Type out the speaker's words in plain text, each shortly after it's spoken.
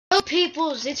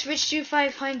peoples? It's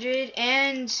Rich2500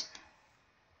 and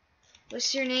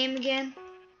what's your name again?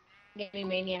 Gaming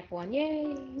Maniac 1,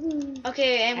 yay!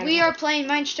 Okay, and we are playing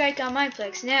Minecraft on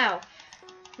Mineplex. Now,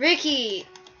 Ricky,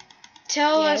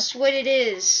 tell us what it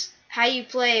is, how you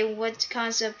play, what the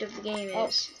concept of the game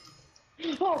is.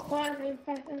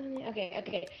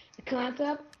 Okay. The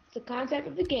concept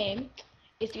of the game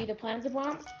is to either plant the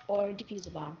bomb or defuse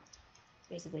the bomb,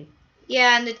 basically.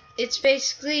 Yeah, and it's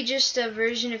basically just a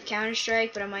version of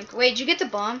Counter-Strike, but I'm like, wait, did you get the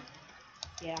bomb?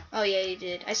 Yeah. Oh yeah, you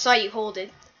did. I saw you hold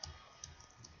it.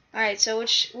 Alright, so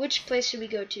which place should we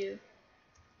go to?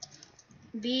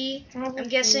 B, I'm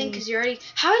guessing, because you already...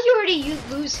 How do you already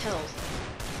lose health?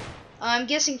 I'm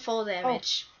guessing fall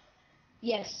damage. Oh.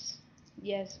 Yes,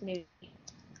 maybe.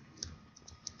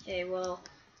 Okay, well...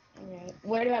 Alright,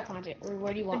 where do I plant it? Or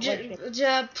where do you want?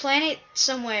 Plant it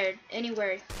somewhere,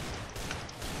 anywhere.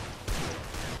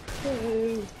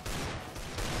 Ooh.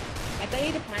 I thought you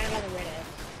had to plant it on the red edge.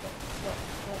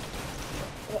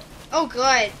 What? Oh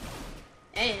god.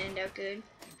 That didn't end up good.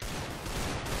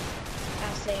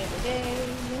 I'll say every day.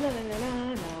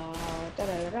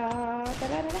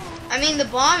 I mean, the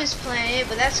bomb is planted,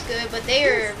 but that's good, but they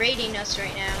are raiding us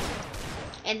right now.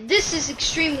 And this is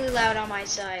extremely loud on my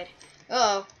side.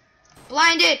 Uh-oh.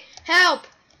 Blinded! Help!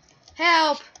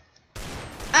 Help!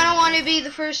 I don't want to be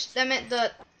the first,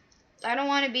 I don't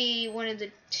want to be one of the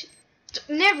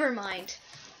never mind.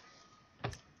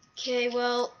 Okay,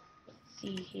 well, let's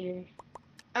see here.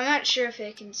 I'm not sure if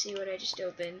they can see what I just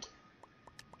opened.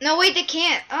 No, wait, they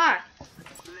can't. Ah.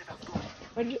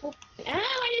 What did you open?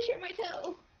 I just hurt my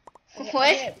toe.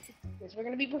 What? Okay, we're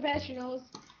gonna be professionals.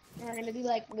 We're gonna be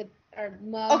like with our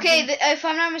mugs. Okay, if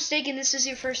I'm not mistaken, this is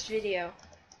your first video.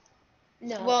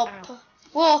 No.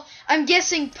 Well, I'm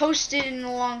guessing posted in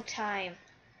a long time.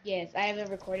 Yes, I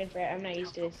haven't recorded for it. I'm not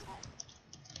used to this.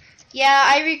 Yeah,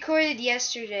 I recorded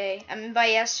yesterday. I mean, by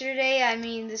yesterday, I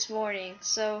mean this morning.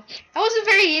 So I wasn't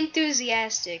very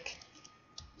enthusiastic.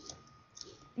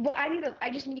 But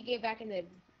I just need to get back in the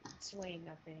swing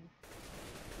of thing.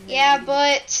 Yeah,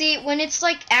 but see, when it's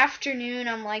like afternoon,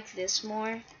 I'm like this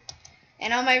more.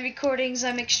 And on my recordings,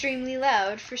 I'm extremely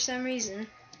loud for some reason.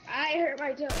 I hurt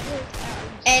my toe.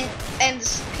 And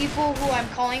the people who I'm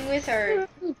calling with are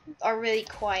really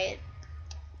quiet.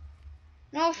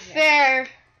 No fair.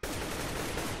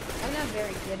 I'm not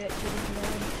very good at doing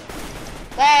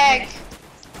Lag.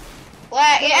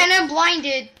 Lag. Yeah, and I'm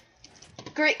blinded.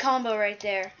 Great combo right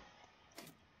there.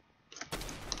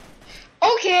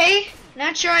 Okay.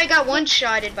 Not sure I got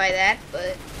one-shotted by that, but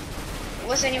it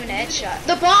wasn't even a headshot.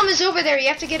 The bomb is over there. You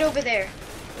have to get over there.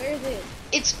 Where is it?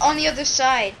 It's on the other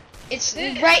side. It's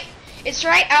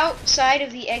right outside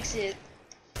of the exit.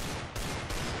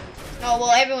 Oh,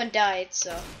 well, everyone died,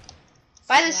 so.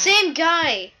 By the same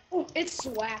guy. Oh, it's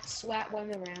SWAT. SWAT won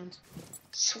the round.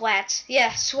 SWAT.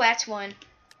 Yeah, SWAT won.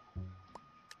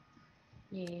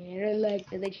 Yeah, like,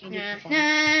 they changed it to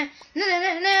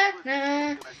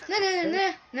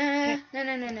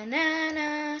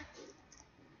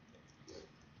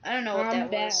I don't know what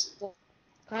that was.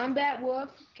 Combat Wolf,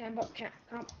 Comp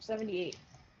 78.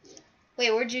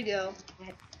 Wait, where'd you go?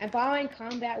 I'm following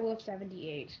Combat Wolf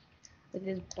 78 with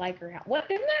his biker hat.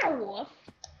 What? Isn't that a wolf?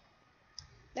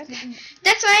 That's not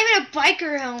even a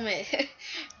biker helmet.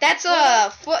 That's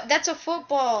a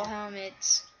football helmet.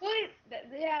 What?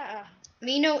 Yeah.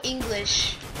 Me no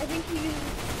English. I think he used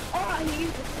the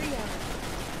 3-arm.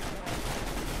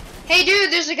 Hey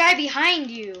dude, there's a guy behind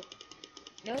you.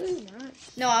 No, there's not.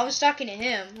 No, I was talking to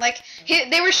him. Like,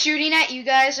 they were shooting at you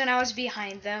guys and I was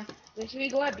behind them. Where should we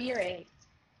go at B or A?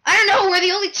 I don't know, we're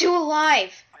the only two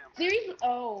alive. Seriously?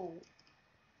 Oh.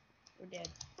 We're dead.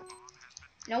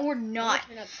 No, we're not.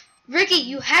 Ricky,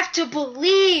 you have to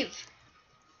believe.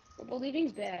 Well,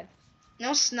 believing's bad.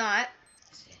 No, it's not.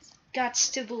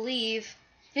 Gots to believe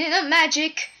in the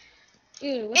magic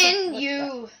in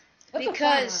you.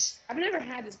 Because I've never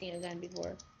had this game gun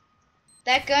before.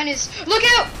 That gun is. Look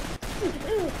out!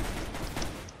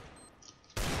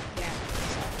 Yeah.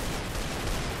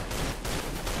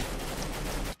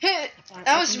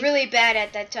 That was really bad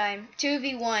at that time.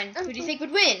 2v1. Who do you think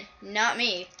would win? Not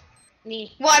me.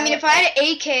 Me. Well, I mean, if I had an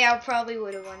AK, I probably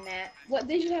would have won that. What?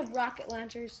 They should have rocket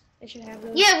launchers. They should have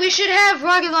those. Yeah, we should have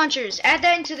rocket launchers. Add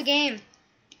that into the game.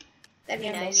 That'd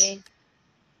be nice.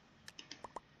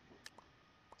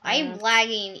 I'm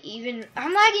lagging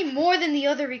I'm lagging more than the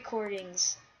other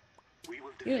recordings.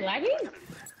 You're lagging?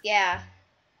 Yeah.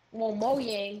 Well,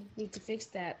 Mojang needs to fix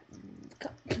that.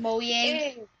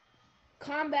 Mojang?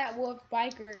 Combat Wolf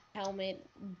biker helmet,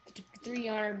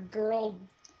 3-arm girl.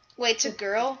 Wait, it's a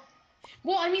girl?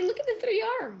 Well, I mean, look at the 3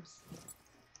 arms.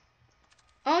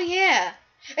 Oh yeah.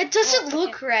 It doesn't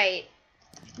look right.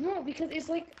 No, because it's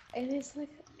like a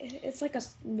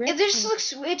It just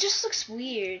looks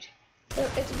weird.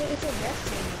 It's a rectangle.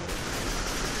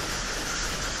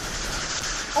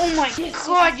 Oh my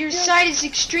god, your side is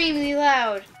extremely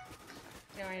loud.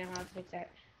 No, I know how to fix that.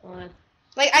 Hold on.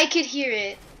 Like I could hear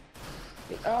it.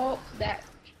 Oh, that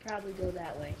should probably go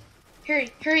that way.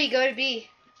 Hurry, go to B.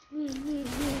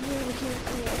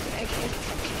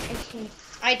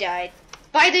 I died.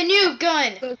 By the new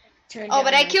gun! Oh,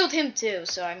 but I killed him too,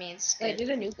 so I mean it's good. Wait, there's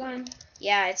a new gun?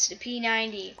 Yeah, it's the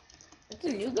P90. It's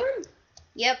a new gun?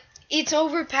 Yep, it's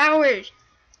overpowered.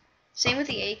 Same with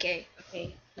the AK.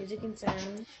 Okay, music and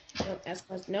sound. No, that's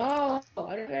plus. No,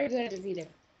 I'm not very good at this either.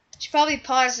 Should probably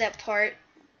pause that part.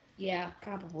 Yeah,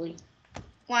 probably.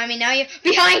 Well, I mean, now you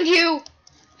behind you.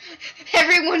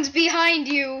 Everyone's behind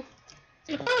you.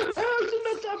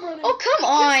 Oh, come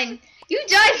on. You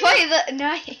died by the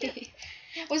knife.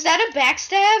 Was that a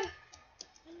backstab?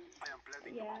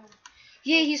 Yeah.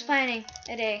 Yeah, he's planning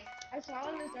a day. I saw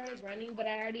him and started running, but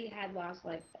I already had lost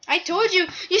life. I told you.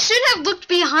 You should have looked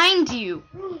behind you.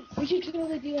 We should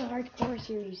totally do a hardcore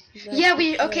series. Yeah,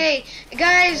 okay.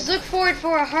 Guys, look forward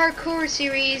for a hardcore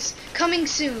series coming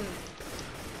soon.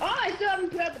 Oh, I still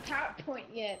haven't put out the PowerPoint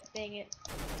yet. Dang it.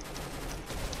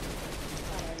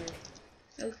 Whatever.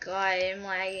 Oh god, I'm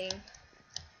lagging.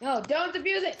 No, don't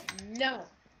defuse it. No.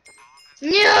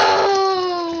 No!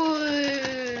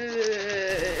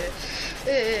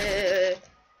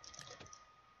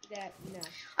 No.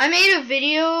 I made a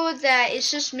video that it's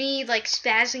just me like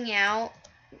spazzing out,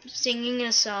 singing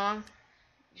a song.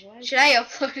 What? Should I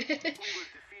upload it?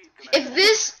 If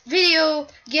this video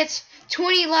gets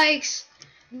 20 likes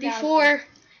before,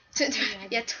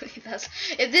 yeah, 20,000.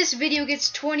 If this video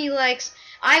gets 20 likes,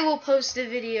 I will post the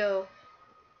video,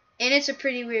 and it's a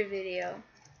pretty weird video.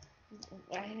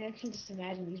 I can just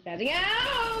imagine you spazzing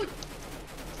out.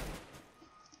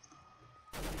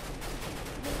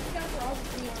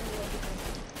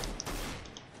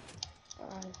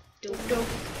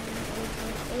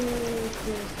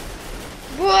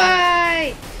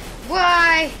 Why?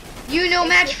 Why? You no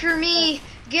match for me.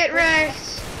 Get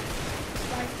wrecked.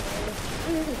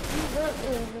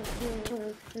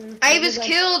 I was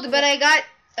killed, but I got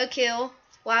a kill.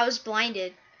 Well, I was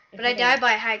blinded, but I died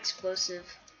by a high explosive.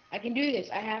 I can do this.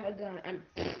 I have a gun.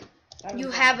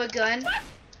 You have a gun?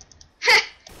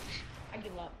 I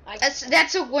give up.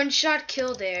 That's a one-shot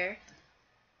kill there.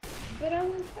 But I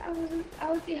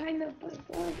was behind the.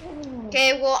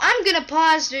 Okay, well I'm gonna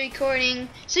pause the recording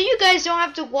so you guys don't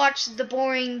have to watch the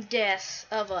boring death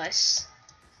of us.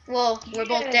 Well, we're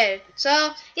both dead.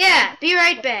 So yeah, be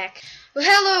right back. Well,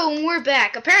 hello, and we're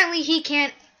back. Apparently he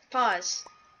can't pause.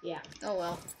 Yeah. Oh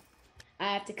well.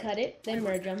 I have to cut it, then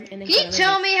merge them, and then. Can you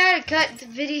tell me how to cut the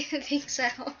video things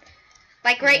out?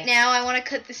 Like right now, I want to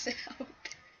cut this out.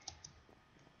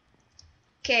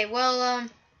 Okay, well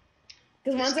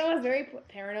because once I was very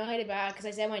paranoid about it, because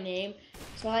I said my name,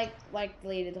 so I like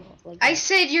deleted the whole. Like, I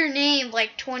said your name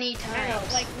like 20 times. I know,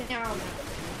 like now I'm not.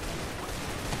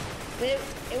 But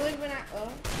it was when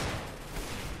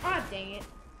I dang it.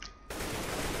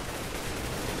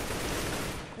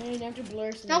 I have to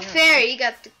blur something out. No fair, you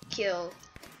got the kill.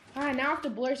 Now I have to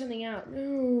blur something out. No.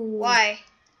 Why?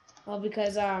 Well,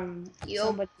 because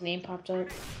somebody's name popped up.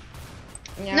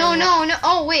 No.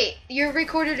 Oh wait, your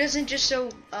recorder doesn't just show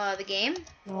the game?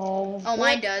 No. Oh,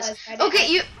 mine does. Okay,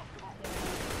 you.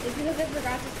 It's because I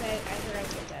forgot to say. I forgot to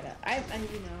set that up.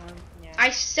 Yeah. I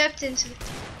stepped into.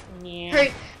 Yeah.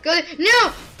 Hurry, go.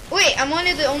 No. Wait, I'm one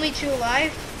of the only two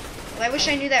alive. Well, I wish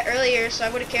I knew that earlier, so I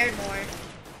would have cared more.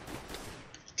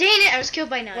 Dang it! I was killed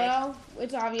by knife. Well,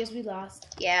 it's obvious we lost.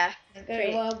 Yeah.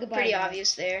 Well, goodbye. Pretty guys.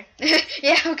 obvious there.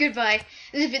 Yeah. Goodbye.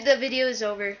 The video is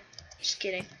over. Just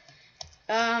kidding.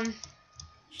 I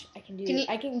can do it.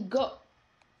 I can go.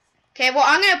 Okay, well,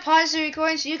 I'm gonna pause the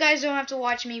recording so you guys don't have to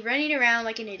watch me running around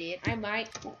like an idiot. I might.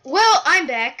 Well, I'm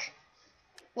back.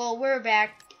 Well, we're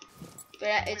back,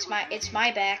 but it's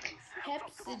my back.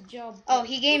 Oh,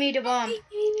 he gave me the bomb.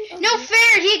 No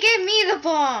fair, he gave me the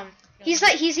bomb.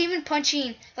 He's even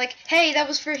punching. Like, hey, that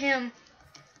was for him.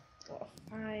 Well,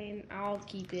 fine, I'll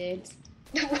keep it.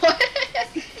 What?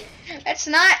 That's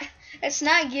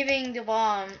not giving the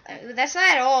bomb. That's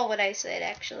not at all what I said,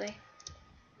 actually.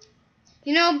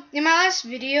 You know, in my last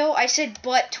video, I said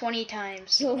butt 20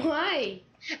 times. So why?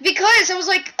 Because I was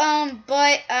like,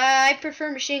 but I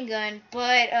prefer machine gun,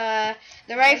 but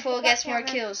the rifle gets more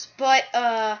kills. But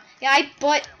yeah, I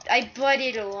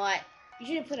butted a lot. You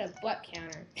should have put a butt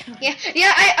counter.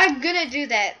 yeah, I'm gonna do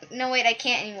that. No wait, I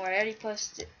can't anymore. I already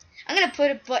posted it. I'm gonna put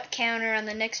a butt counter on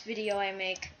the next video I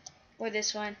make, or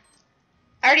this one.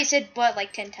 I already said butt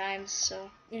like 10 times, so.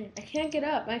 I can't get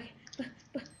up.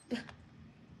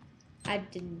 I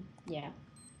didn't. Yeah.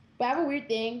 But I have a weird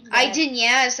thing. I didn't.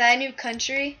 Yeah, is that a new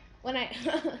country? When I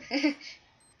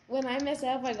when I mess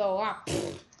up, I go ah.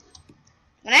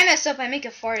 When I mess up, I make a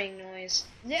farting noise.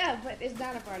 Yeah, but it's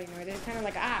not a farting noise. It's kind of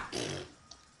like ah.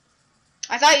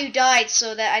 I thought you died,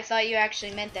 so that I thought you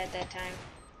actually meant that time.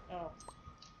 Oh.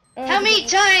 How many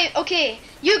times? Okay,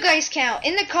 you guys count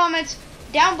in the comments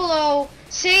down below.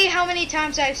 Say how many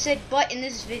times I've said butt in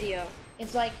this video.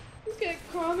 It's like, okay,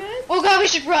 comment. Oh god, we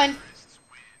should run.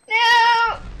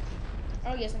 No.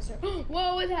 Oh yes, I survived.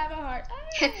 Whoa, with half a heart. Ah.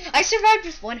 I survived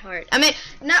with 1 heart. I mean,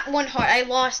 not 1 heart. I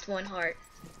lost 1 heart.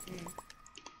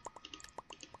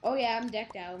 Oh yeah, I'm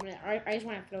decked out. I just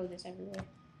want to throw this everywhere.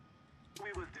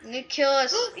 I'm gonna kill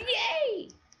us. Yay!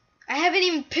 I haven't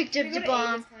even picked up the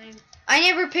bomb. I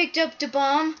never picked up the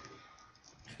bomb.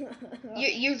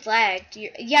 You lagged.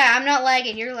 Yeah, I'm not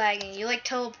lagging. You're lagging. You like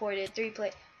teleported 3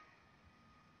 play.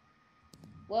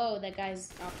 Whoa, that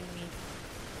guy's off of me.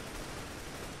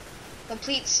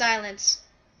 Complete silence.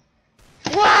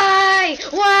 Why?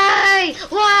 Why?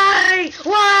 Why?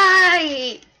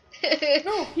 Why?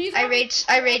 No, he's I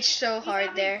raged so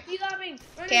hard there. He's hopping.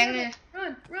 Okay, I'm gonna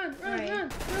run.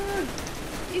 Alright.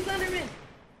 He's Thunderman.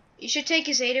 You should take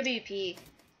his AWP.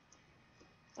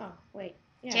 Oh wait.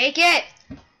 Yeah. Take it.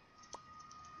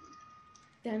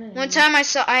 One time I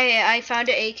found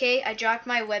an AK. I dropped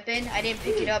my weapon. I didn't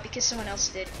pick it up because someone else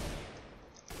did.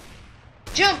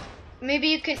 Jump. Maybe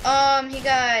you can. He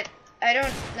got. I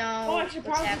don't know Oh, I should what's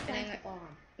probably happening. plant the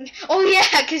bomb. Oh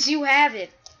yeah, cause you have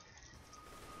it.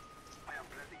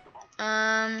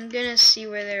 I'm gonna see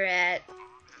where they're at.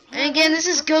 And again, this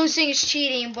is ghosting is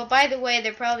cheating, but by the way,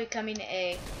 they're probably coming to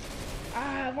A.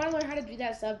 I want to learn how to do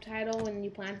that subtitle when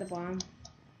you plant the bomb.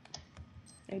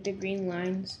 Like the green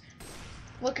lines.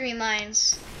 What green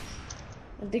lines?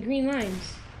 Like the green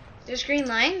lines. There's green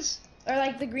lines? Or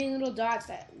like the green little dots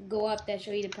that go up that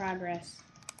show you the progress.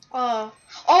 Oh.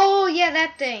 Oh yeah,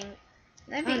 that thing.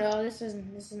 I don't know, this is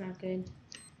not good.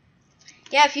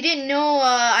 Yeah, if you didn't know,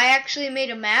 I actually made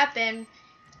a map, and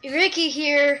Ricky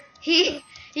here, he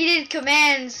did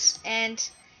commands, and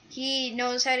he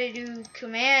knows how to do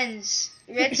commands,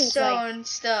 redstone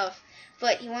stuff,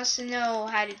 but he wants to know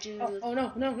how to do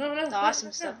no, the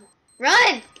awesome stuff.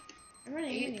 Run! I'm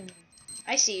running anyway.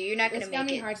 I see you. You're not gonna make it. How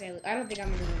many hearts I don't think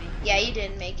I'm gonna make it. Yeah, you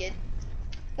didn't make it.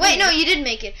 Wait, no, you did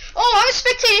make it. Oh, I was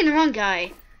spectating the wrong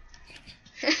guy.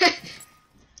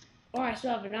 Oh, I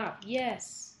still have enough.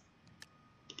 Yes.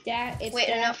 Wait,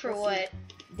 enough for what?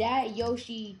 That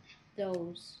Yoshi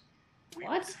those.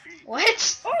 What?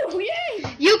 What? Oh, yay!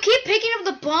 You keep picking up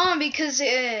the bomb because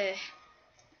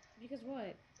Because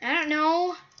what? I don't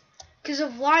know. Because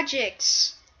of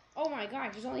logics. Oh my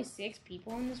gosh, there's only 6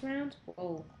 people in this round?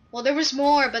 Whoa. Well, there was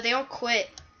more, but they all quit.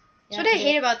 That's what I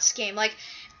hate about this game. Like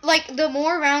the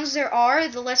more rounds there are,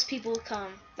 the less people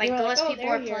come. Like the less people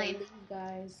are playing.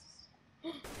 Guys.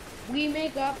 We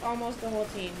make up almost the whole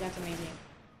team. That's amazing.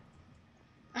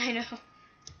 I know.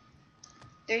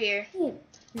 They're here.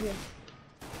 Yeah.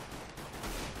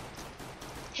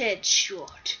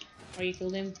 Headshot. Oh, you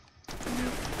killed him?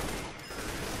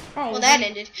 Oh, well, that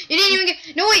ended. You didn't even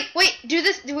get. No, wait. Do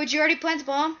this. Would you already plant the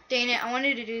bomb? Dang it! I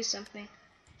wanted to do something.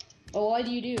 Oh, what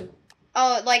do you do?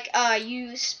 Oh, like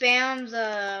you spam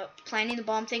the planting the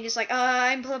bomb thing. It's like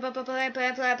I'm planting the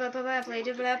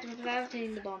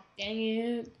bomb. Dang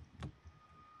it!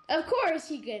 Of course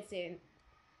he gets in.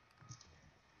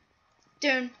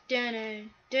 Dun dun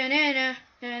dun dun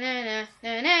dun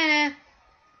dun dun.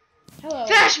 Hello.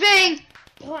 Flashbang!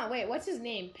 Hold on, wait. What's his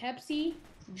name? Pepsi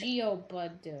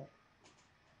Geobud.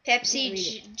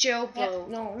 Pepsi Jobo.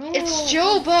 No. It's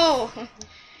Jobo.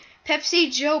 Pepsi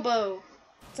Jobo.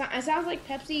 It sounds like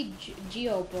Pepsi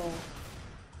Geobo.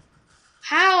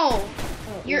 How?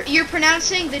 Oh, You're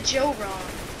pronouncing the Joe wrong.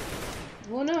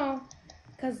 Well, no,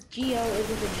 because Geo is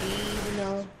with a G, even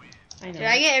though I know. Did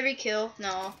I get every kill?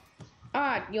 No.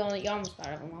 Ah, you almost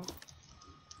got them all.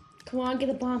 Come on, get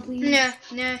the bomb, please.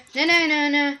 No.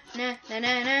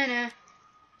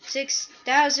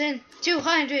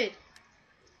 $6,200.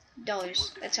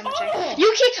 That's how much I.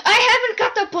 You keep. I haven't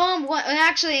got the bomb.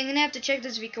 Actually, I'm gonna have to check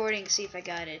this recording to see if I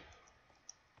got it.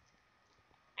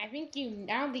 I don't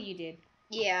think you did.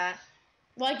 Yeah.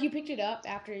 Like you picked it up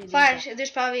after. You Flash. There's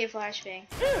probably a flashbang.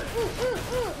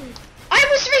 I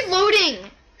was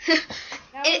reloading.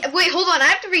 Wait, hold on. I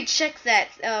have to recheck that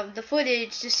the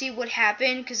footage to see what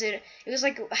happened because it was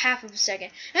like half of a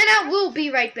second. And I will be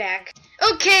right back.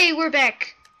 Okay, we're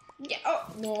back. Yeah. Oh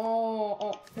no.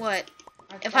 Oh. What?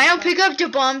 If I don't pick up the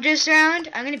bomb this round,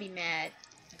 I'm gonna be mad.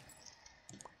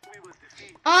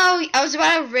 Oh, I was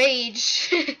about to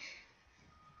rage.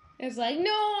 It's like,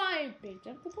 no, I picked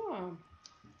up the bomb.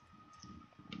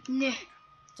 Nah.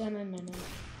 Dun-dun-dun-dun.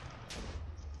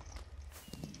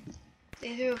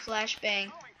 They threw a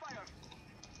flashbang.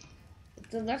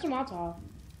 That's a Molotov.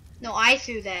 No, I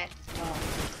threw that.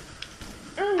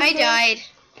 Oh. I died.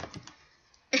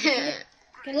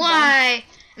 Why?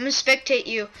 I'm gonna spectate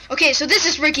you. Okay, so this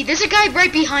is Ricky. There's a guy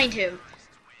right behind him.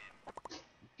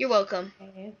 You're welcome.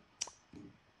 Okay.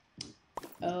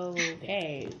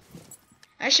 Okay.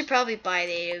 I should probably buy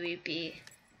the AWP.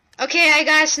 Okay, I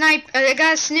got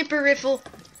a snipper rifle.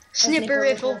 Snipper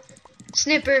rifle.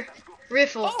 Snipper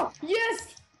rifle. Oh,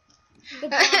 yes! The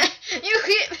bomb. You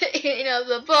keep picking up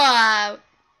the bomb.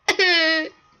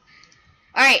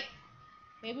 Alright.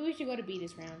 Maybe we should go to B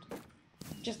this round.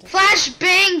 Just a Flash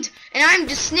banged, and I'm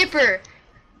the snipper.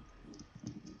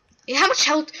 Yeah, how much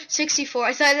health? 64.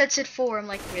 I thought that said 4. I'm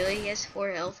like, really? He has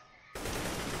 4 health.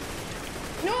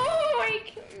 No, I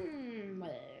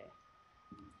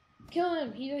kill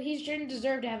him. He shouldn't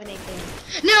deserve to have an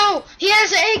AK. No, he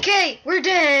has an AK. We're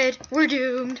dead. We're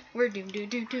doomed. We're doomed. Doom,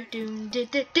 doom, doom, doom, doom,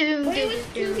 doom, But it was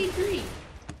doom, 2v3.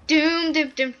 doom,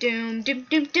 doom, doom, doom, doom,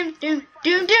 doom, doom, doom,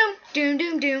 doom, doom, doom,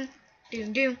 doom, doom,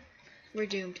 doom, doom. We're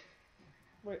doomed.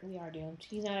 We are doomed.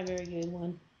 He's not a very good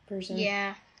one person.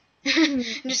 Yeah. I'm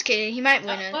just kidding. He might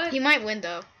win it. What? He might win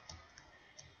though.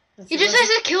 Let's He see just what-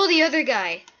 has to kill the other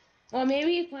guy. Well,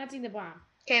 maybe he's planting the bomb.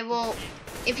 Okay, well,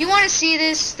 if you want to see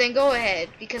this, then go ahead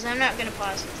because I'm not gonna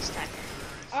pause it this time.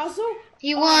 Also,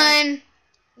 He won!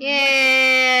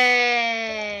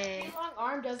 Yay! the long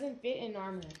arm doesn't fit in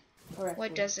armor. Correctly.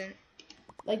 What doesn't?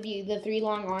 Like the 3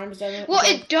 long arms doesn't. Well,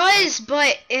 it does,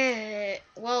 but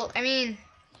well, I mean,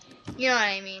 you know what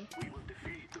I mean.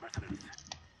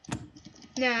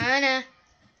 Nah, nah,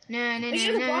 nah, nah, But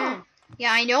you have a nah, nah. bomb.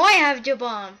 Yeah, I know I have the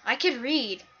bomb. I could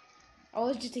read. I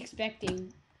was just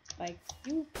expecting, like,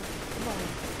 you. Bomb.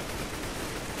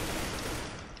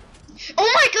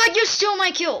 Oh my god, you stole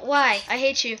my kill. Why? I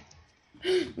hate you.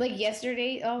 Like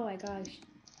yesterday. Oh my gosh.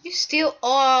 You steal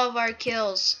all of our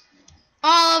kills.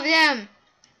 All of them.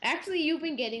 Actually, you've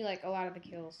been getting like a lot of the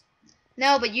kills.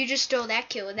 No, but you just stole that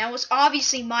kill, and that was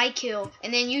obviously my kill,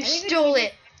 and then you I think stole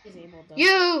it. Disabled, though.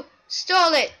 You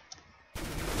stole it.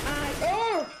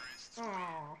 Oh.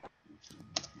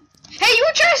 Hey, you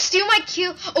were trying to steal my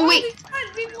kill. Oh wait,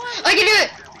 We won. I can do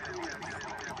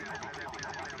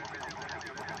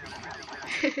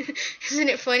it. Isn't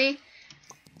it funny?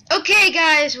 Okay,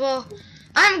 guys. Well,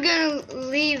 I'm gonna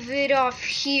leave it off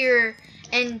here,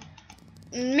 and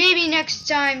maybe next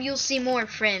time you'll see more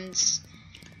friends.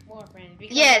 More friends.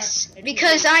 Yes,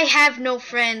 because I have no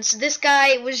friends. This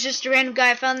guy was just a random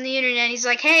guy I found on the internet. He's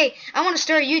like, hey, I want to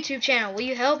start a YouTube channel. Will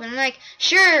you help? And I'm like,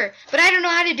 sure, but I don't know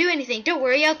how to do anything. Don't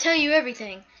worry, I'll tell you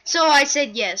everything. So I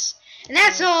said yes. And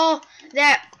that's all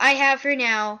that I have for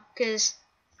now, because,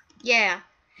 yeah.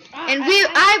 And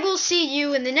I will see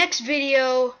you in the next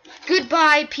video.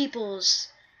 Goodbye, peoples.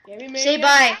 Say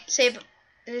bye. Say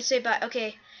bye.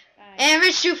 Okay. And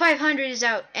Rich2500 is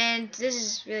out, and this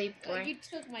is really boring. You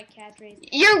took my catchphrase.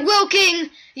 You're wilking.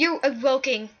 You're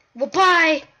wilking. Well,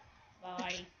 bye.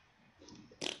 Bye.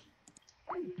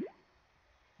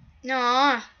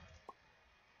 Nah.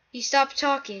 He stopped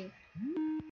talking.